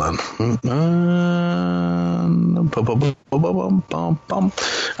 hold on.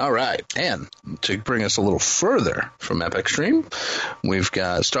 All right, and to bring us a little further from Epic Stream, we've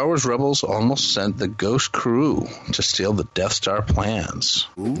got Star Wars Rebels almost sent the Ghost Crew to steal the Death Star plans.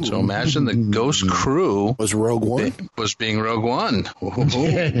 Ooh. So imagine the Ghost Crew was Rogue One. Was being Rogue One.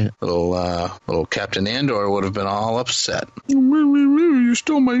 Little Captain Andor would have been all upset. You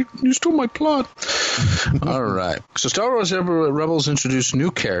stole my plot. All right. So Star Wars Rebels introduced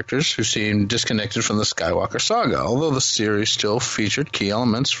new characters who seemed disconnected from the Skywalker saga, although the series still featured key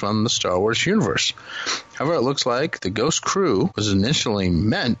elements from the Star Wars universe. However, it looks like the Ghost Crew was initially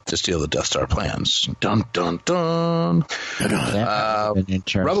meant to steal the Death Star plans. Dun, dun, dun.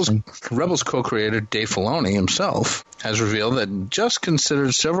 Rebels co-creator Dave Filoni himself has revealed that just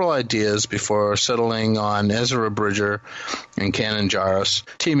considered several ideas before settling on Ezra Bridger and Kanan Jarrus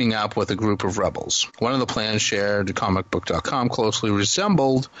teaming up with a group of rebels. One of the plans shared to comicbook.com closely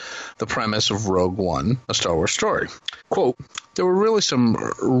resembled the premise of Rogue One, a Star Wars story. Quote, there were really some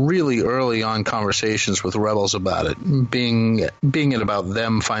really early on conversations with rebels about it, being it about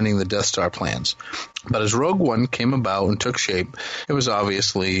them finding the Death Star plans. But as Rogue One came about and took shape, it was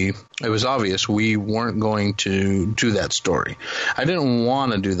obvious we weren't going to do that story. I didn't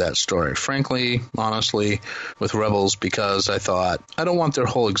want to do that story, frankly, honestly, with Rebels, because I thought, I don't want their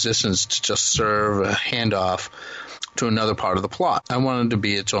whole existence to just serve a handoff to another part of the plot. I wanted to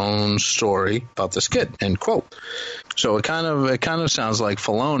be its own story about this kid, end quote. So it kind of sounds like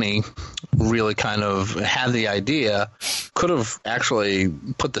Filoni really kind of had the idea, could have actually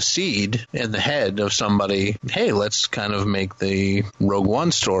put the seed in the head of somebody, hey, let's kind of make the Rogue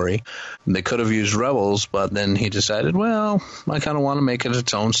One story. They could have used Rebels, but then he decided, well, I kind of want to make it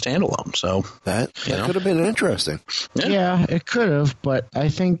its own standalone. So that could have been interesting. Yeah, it could have, but I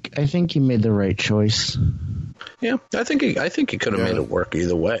think he made the right choice. Yeah, I think he could have made it work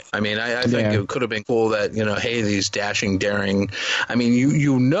either way. I mean, I think it could have been cool that, hey, these dashing, daring. I mean,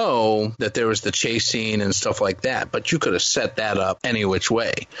 you know that there was the chase scene and stuff like that, but you could have set that up any which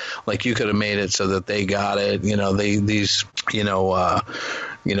way. Like, you could have made it so that they got it. These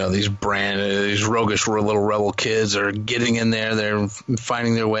roguish little rebel kids are getting in there. They're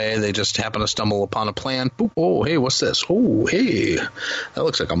finding their way. They just happen to stumble upon a plan. Boop, oh, hey, what's this? Oh, hey, that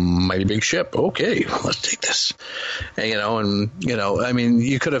looks like a mighty big ship. Okay, let's take this. And, I mean,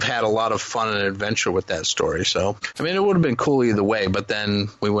 you could have had a lot of fun and adventure with that story. So, I mean, it would have been cool either way, but then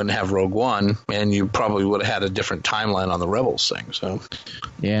we wouldn't have Rogue One, and you probably would have had a different timeline on the Rebels thing. So,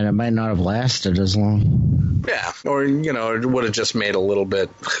 yeah, and it might not have lasted as long. Yeah, or, it would have just made a little bit,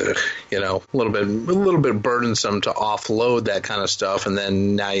 a little bit burdensome to offload that kind of stuff, and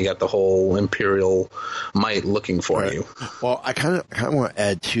then now you got the whole Imperial might looking for you. Well, I kind of want to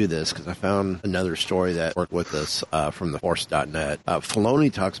add to this because I found another story that worked with this from theforce.net.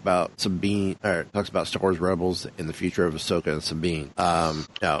 Filoni talks about Star Wars Rebels and the future of Ahsoka and Sabine.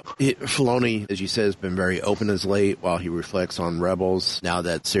 Now, Filoni, as you said, has been very open as late while he reflects on Rebels. Now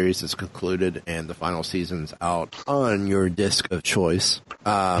that series is concluded and the final season's out on your disc of choice.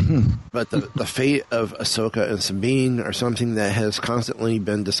 But the fate of Ahsoka and Sabine are something that has constantly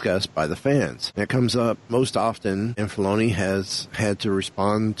been discussed by the fans. And it comes up most often, and Filoni has had to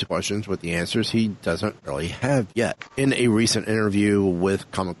respond to questions with the answers he doesn't really have yet. In a recent interview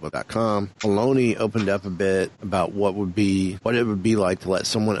with comicbook.com, Filoni opened up a bit about what it would be like to let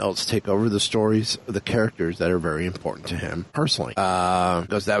someone else take over the stories of the characters that are very important to him personally.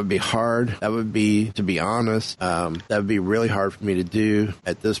 Because that would be hard. That would be, to be honest, that would be really hard for me to do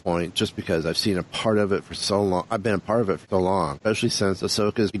at this point, just because I've seen a part of it for so long. I've been a part of it for so long, especially since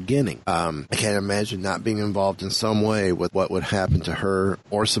Ahsoka's beginning. I can't imagine not being involved in some way with what would happen to her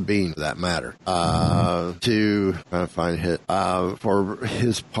or Sabine, for that matter. For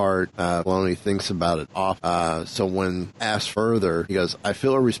his part, Filoni thinks about it off. So when asked further, he goes, I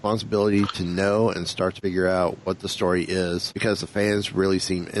feel a responsibility to know and start to figure out what the story is because the fans really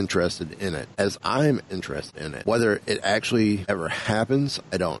seem interested in it, as I'm interested in it. Whether it actually ever happens,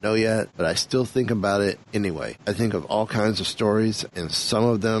 I don't know yet, but I still think about it anyway. I think of all kinds of stories, and some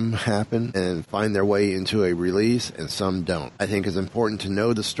of them happen and find their way into a release, and some don't. I think it's important to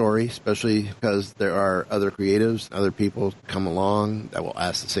know the story, especially because there are other creatives, other people come along that will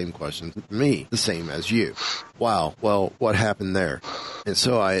ask the same questions to me, the same as you. Wow, well, what happened there? And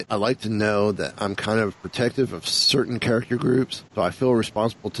so I like to know that I'm kind of protective of certain character groups, so I feel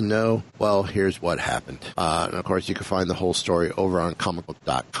responsible to know, well, here's what happened. And of course, you can find the whole story over on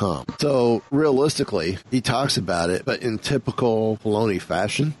comicbook.com. So realistically, he talks about it, but in typical Filoni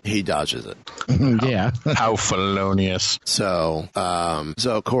fashion, he dodges it. Yeah. How felonious. So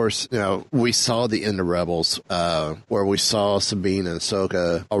of course, we saw the end of Rebels, where we saw Sabine and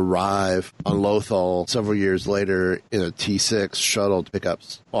Ahsoka arrive on Lothal several years later in a T6 shuttle to pick up,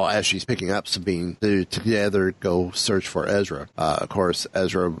 as she's picking up Sabine, to together go search for Ezra. Of course,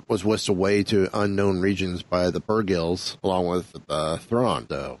 Ezra was whisked away to unknown regions by the Burgils, along with Thrawn.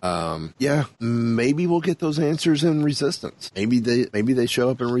 So, maybe we'll get those answers in Resistance. Maybe they show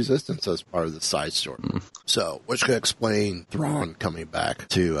up in Resistance as part of the side story. So, which could explain Thrawn coming back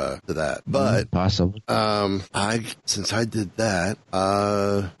to that. But possibly. Since I did that,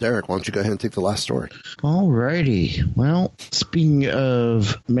 Derek, why don't you go ahead and take the last story? Alrighty. Well, speaking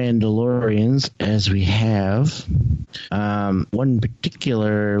of Mandalorians, as we have one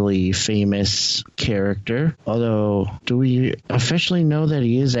particularly famous character, although do we officially know that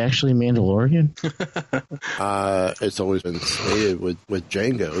he is actually Mandalorian? It's always been stated with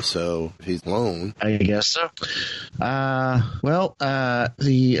Jango, so if he's lone, I guess so.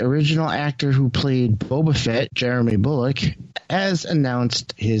 The original actor who played Boba Fett, Jeremy Bulloch, has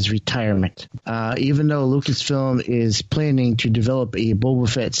announced his retirement. Even though Lucasfilm is planning to develop a Boba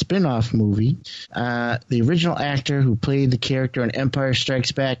Fett spin-off movie, the original actor who played the character in Empire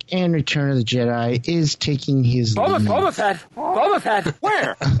Strikes Back and Return of the Jedi is taking his leave. Boba Fett,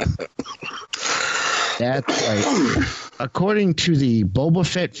 where? That's right. According to the Boba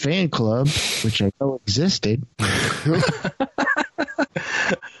Fett fan club, which I know existed,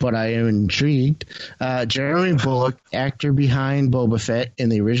 but I am intrigued. Jeremy Bulloch, actor behind Boba Fett in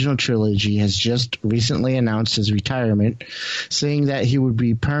the original trilogy, has just recently announced his retirement, saying that he would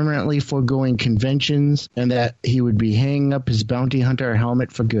be permanently foregoing conventions and that he would be hanging up his bounty hunter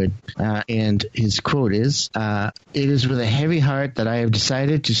helmet for good. And his quote is, "It is with a heavy heart that I have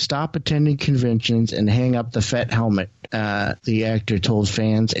decided to stop attending conventions and hang up the Fett helmet," the actor told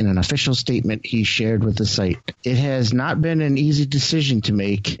fans in an official statement he shared with the site. "It has not been an easy decision to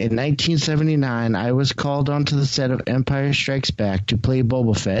make. In 1979, I was called onto the set of Empire Strikes Back to play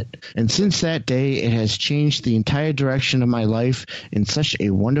Boba Fett, and since that day, it has changed the entire direction of my life in such a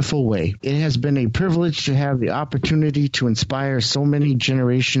wonderful way. It has been a privilege to have the opportunity to inspire so many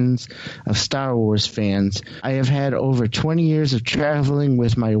generations of Star Wars fans. I have had over 20 years of traveling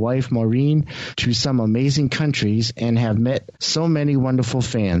with my wife Maureen to some amazing countries and have met so many wonderful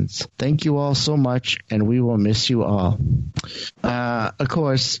fans. Thank you all so much, and we will miss you all." Of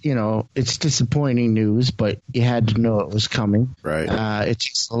course, you know, it's disappointing news, but you had to know it was coming. Right. It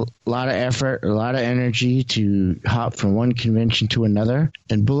takes a lot of effort, a lot of energy to hop from one convention to another,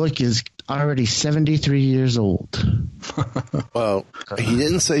 and Bullock is already 73 years old. Well, he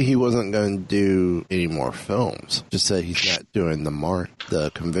didn't say he wasn't going to do any more films. Just said he's not doing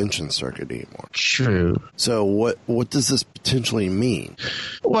the convention circuit anymore. True. So what does this potentially mean?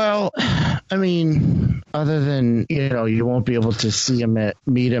 Well, I mean, other than, you know, you won't be able to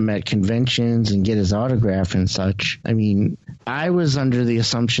meet him at conventions and get his autograph and such. I mean, I was under the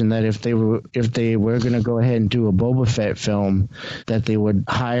assumption that if they were going to go ahead and do a Boba Fett film, that they would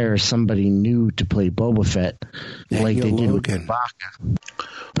hire somebody new to play Boba Fett, like they did with Chewbacca.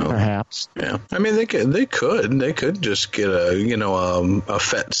 Perhaps. Yeah. I mean, they could just get a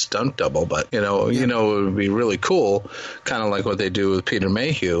Fett stunt double, but it would be really cool, kind of like what they do with Peter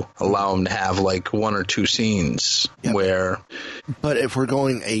Mayhew. Allow him to have like one or two scenes where. But if we're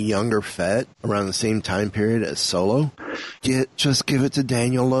going a younger Fett around the same time period as Solo, just give it to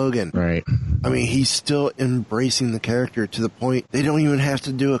Daniel Logan. Right. I mean, he's still embracing the character to the point they don't even have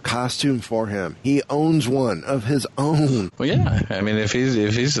to do a costume for him. He owns one of his own. Well, yeah. I mean, if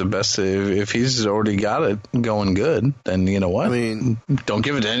he's the best, if he's already got it going good, then you know what? I mean, don't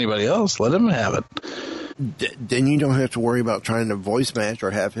give it to anybody else. Let him have it. Then you don't have to worry about trying to voice match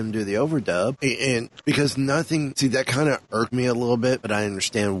or have him do the overdub. And because that kind of irked me a little bit, but I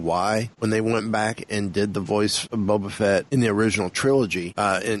understand why. When they went back and did the voice of Boba Fett in the original trilogy,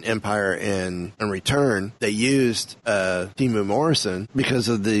 in Empire and Return, they used Timo Morrison because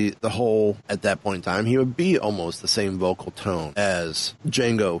of the whole, at that point in time, he would be almost the same vocal tone as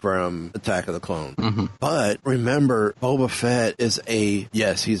Jango from Attack of the Clones. Mm-hmm. But remember, Boba Fett is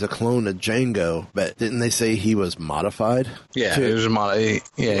he's a clone of Jango, but didn't they say he was modified? Yeah, he was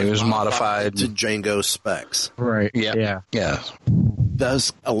modified to Jango specs. Right. Yeah.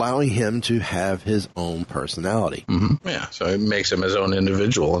 Thus allowing him to have his own personality. Mm-hmm. Yeah, so it makes him his own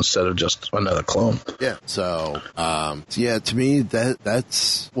individual instead of just another clone. Yeah. So, to me,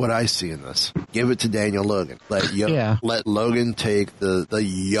 that's what I see in this. Give it to Daniel Logan. Let Logan take the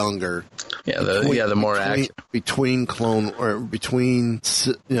younger. The more between clone or between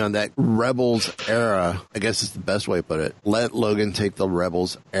that Rebels era. I guess is the best way to put it. Let Logan take the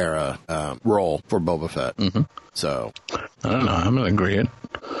Rebels era role for Boba Fett. Mm-hmm. So I don't know. I'm gonna agree it.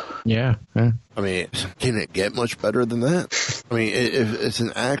 Yeah. I mean, can it get much better than that? I mean, if it's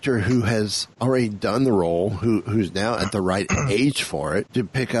an actor who has already done the role, who's now at the right age for it, to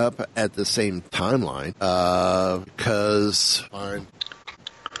pick up at the same timeline, because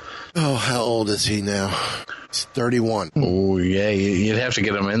how old is he now? He's 31. Oh, yeah. You'd have to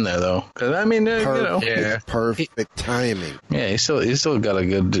get him in there, though. Because, I mean, perfect timing. Yeah, he's still got a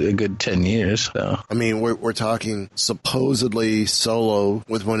good 10 years, so. I mean, we're talking supposedly Solo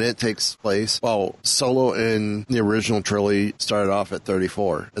with when it takes place. Well, Solo in the original trilogy started off at the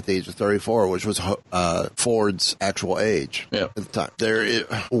age of 34, which was Ford's actual age at the time.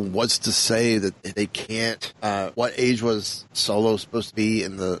 What's to say that they can't? What age was Solo supposed to be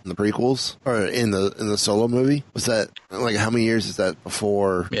in the prequels or in the Solo movie? Was that like how many years is that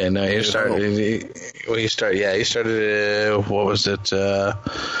before? Yeah, no, he started. He started. What was it? Oh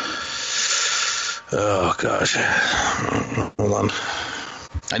gosh, hold on.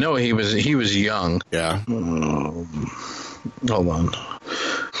 I know he was young. Yeah. Hold on.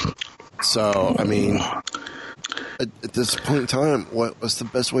 So I mean, at this point in time, what's the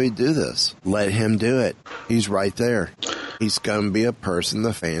best way to do this? Let him do it. He's right there. He's going to be a person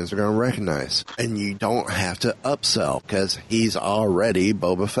the fans are going to recognize. And you don't have to upsell because he's already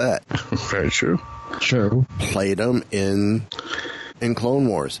Boba Fett. Very true. True. Played him in in Clone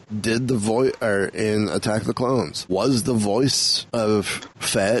Wars. Did the voice in Attack of the Clones? Was the voice of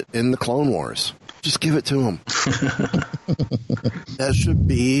Fett in the Clone Wars? Just give it to him. That should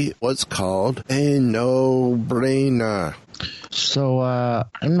be what's called a no-brainer. So,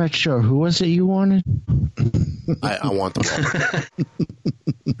 I'm not sure. Who was it you wanted? I want the role.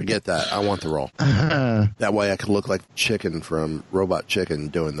 Forget that. I want the role. That way I could look like Chicken from Robot Chicken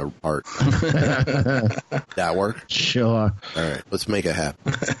doing the part. That work? Sure. All right. Let's make it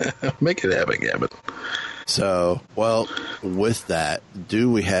happen. Make it happen, Gavin. So, well, with that,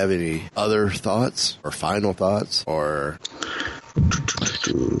 do we have any other thoughts or final thoughts or...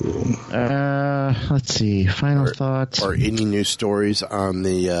 Let's see. Final thoughts. Or any new stories on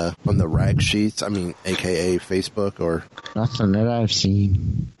the rag sheets? I mean, AKA Facebook or... Nothing that I've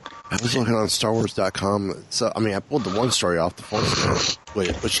seen. I was looking on StarWars.com. So, I mean, I pulled the one story off the force,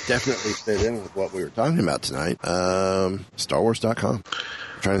 which definitely fit in with what we were talking about tonight. StarWars.com.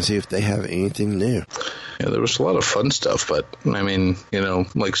 Trying to see if they have anything new. Yeah, there was a lot of fun stuff, but I mean,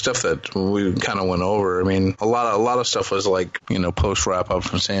 like stuff that we kind of went over. I mean, a lot of stuff was like, post wrap up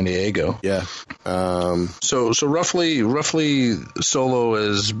from San Diego. Yeah. So roughly Solo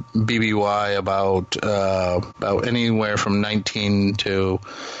is BBY about anywhere from 19 to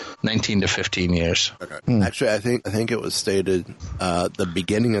 15 years. Okay. Actually, I think it was stated the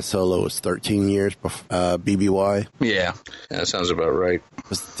beginning of Solo was 13 years BBY. Yeah, that sounds about right.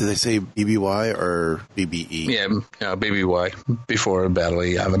 Did they say BBY or BBE? Yeah, BBY before Battle of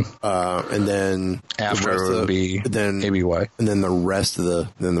Yavin. And then after it would be ABY. And then the rest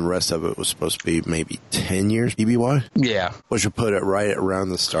of it was supposed to be maybe 10 years BBY. Yeah, which would put it right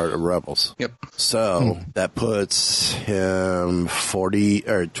around the start of Rebels. Yep. So that puts him 40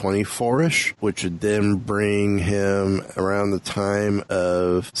 or 24-ish, which would then bring him around the time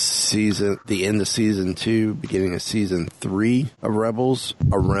of the end of season 2, beginning of season 3 of Rebels,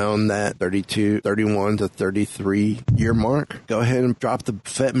 around that 31 to 33 year mark. Go ahead and drop the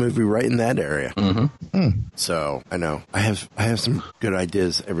Fett movie right in that area. So I know I have some good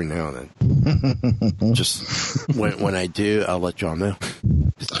ideas every now and then. Just when I do, I'll let y'all know.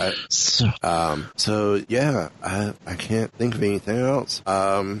 So yeah, I can't think of anything else.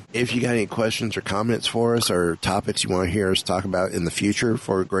 If you got any questions or comments for us or topics you want to hear us talk about in the future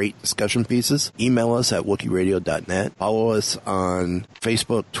for great discussion pieces, email us at WookieRadio.net. Follow us on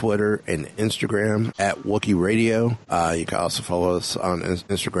Facebook, Twitter, and Instagram at Wookie Radio. You can also follow us on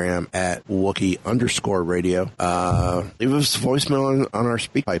Instagram at Wookie_radio. Leave us a voicemail on our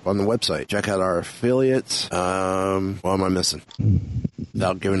SpeakPipe on the website. Check out our affiliates. What am I missing?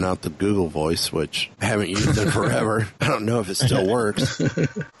 Without giving out the Google voice, which I haven't used in forever. I don't know if it still works.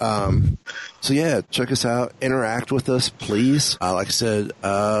 So yeah, check us out. Interact with us, please. Like I said,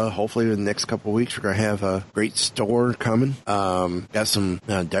 hopefully in the next couple of weeks, we're going to have a great store coming. Got some,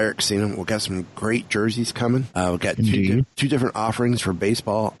 Derek's seen them. We've got some great jerseys coming. We've got two different offerings for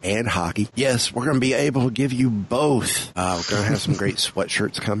baseball and hockey. Yes, we're going to be able to give you both. We're going to have some great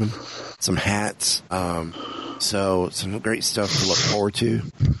sweatshirts coming, some hats, so some great stuff to look forward to.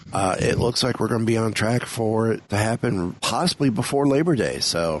 It looks like we're going to be on track for it to happen possibly before Labor Day.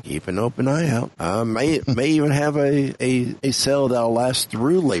 So keep an open eye out. May even have a sale that'll last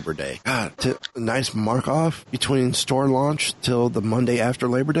through Labor Day. God, a nice mark off between store launch till the Monday after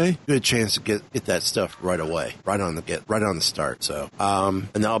Labor Day. Good chance to get that stuff right away, right on the start. So, and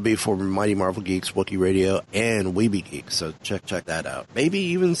that'll be for Mighty Marvel Geeks, Wookie Radio, and Weeby Geeks. So check that out. Maybe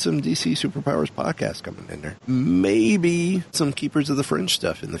even some DC Superpowers podcast coming in there. Maybe some Keepers of the Fringe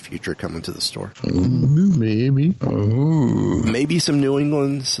stuff in the future coming to the store. Maybe. Maybe some New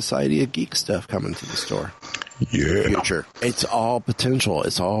England Society of Geek stuff coming to the store. Yeah. Future. It's all potential.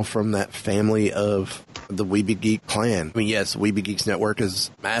 It's all from that family of the Weeby Geek clan. I mean, yes, the Weeby Geeks network is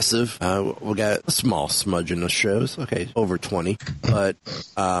massive. We got a small smudge in the shows. Okay, over 20. But,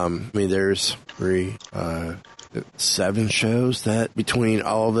 I mean, there's 7 shows that between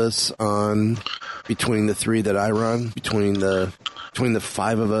all of us between the 3 that I run, between the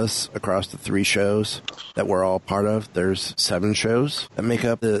 5 of us across the 3 shows that we're all part of, there's 7 shows that make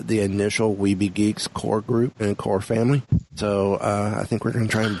up the initial Weeby Geeks core group and core family. So, I think we're going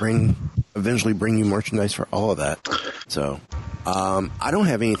to try and eventually bring you merchandise for all of that. So, I don't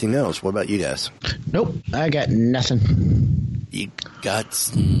have anything else. What about you guys? Nope. I got nothing. You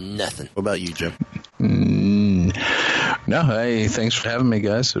got nothing. What about you, Jim? No, hey, thanks for having me,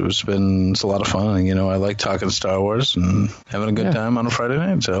 guys. It's a lot of fun. You know, I like talking Star Wars and having a good time on a Friday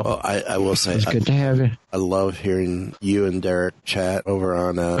night. So I will say it's good to have you. I love hearing you and Derek chat over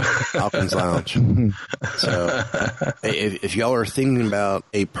on Falcon's Lounge. So if y'all are thinking about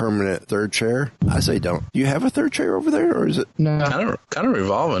a permanent third chair, I say don't. Do you have a third chair over there, or is it No. kind of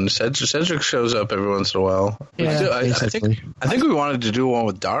revolving? Cedric shows up every once in a while. Yeah, I think we wanted to do one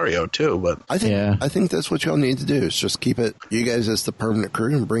with Dario too, but I think that's what y'all need to do. Is just keep it you guys as the permanent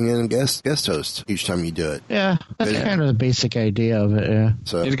crew and bring in a guest host each time you do it. Yeah, that's kind of the basic idea of it. Yeah.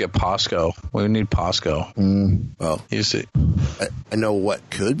 So we need to get Posco. We need Posco. Well, you see, I know what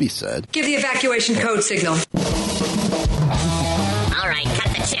could be said. Give the evacuation code signal. All right, cut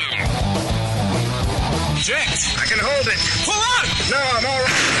the chatter. Jet, I can hold it. Pull out! No, I'm all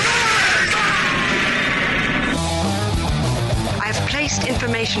right. I have placed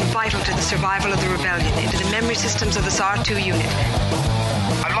information vital to the survival of the rebellion into the memory systems of this R2 unit.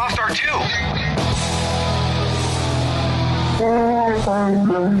 I've lost R2.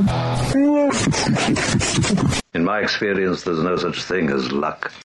 In my experience, there's no such thing as luck.